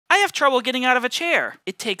have trouble getting out of a chair.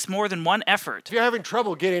 It takes more than one effort. If you're having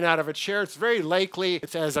trouble getting out of a chair, it's very likely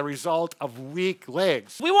it's as a result of weak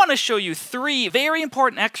legs. We want to show you 3 very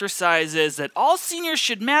important exercises that all seniors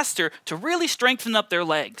should master to really strengthen up their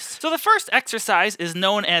legs. So the first exercise is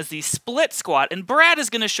known as the split squat, and Brad is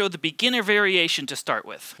going to show the beginner variation to start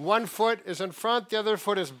with. One foot is in front, the other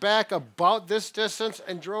foot is back about this distance,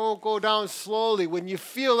 and go down slowly. When you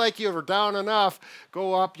feel like you're down enough,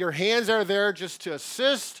 go up. Your hands are there just to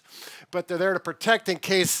assist, but they're there to protect in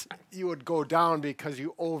case you would go down because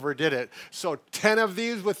you overdid it. So 10 of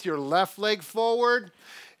these with your left leg forward,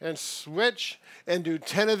 and switch, and do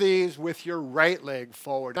 10 of these with your right leg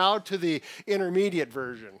forward. Now to the intermediate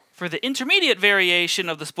version. For the intermediate variation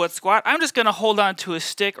of the split squat, I'm just going to hold on to a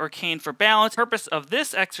stick or cane for balance. The purpose of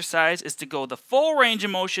this exercise is to go the full range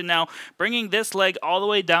of motion now, bringing this leg all the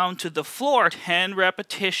way down to the floor. 10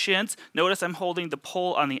 repetitions. Notice I'm holding the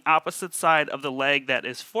pole on the opposite side of the leg that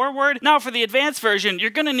is forward. Now for the advanced version,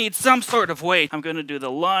 you're going to need some sort of weight. I'm going to do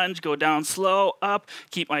the lunge, go down slow, up,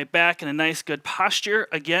 keep my back in a nice good posture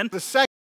again. The second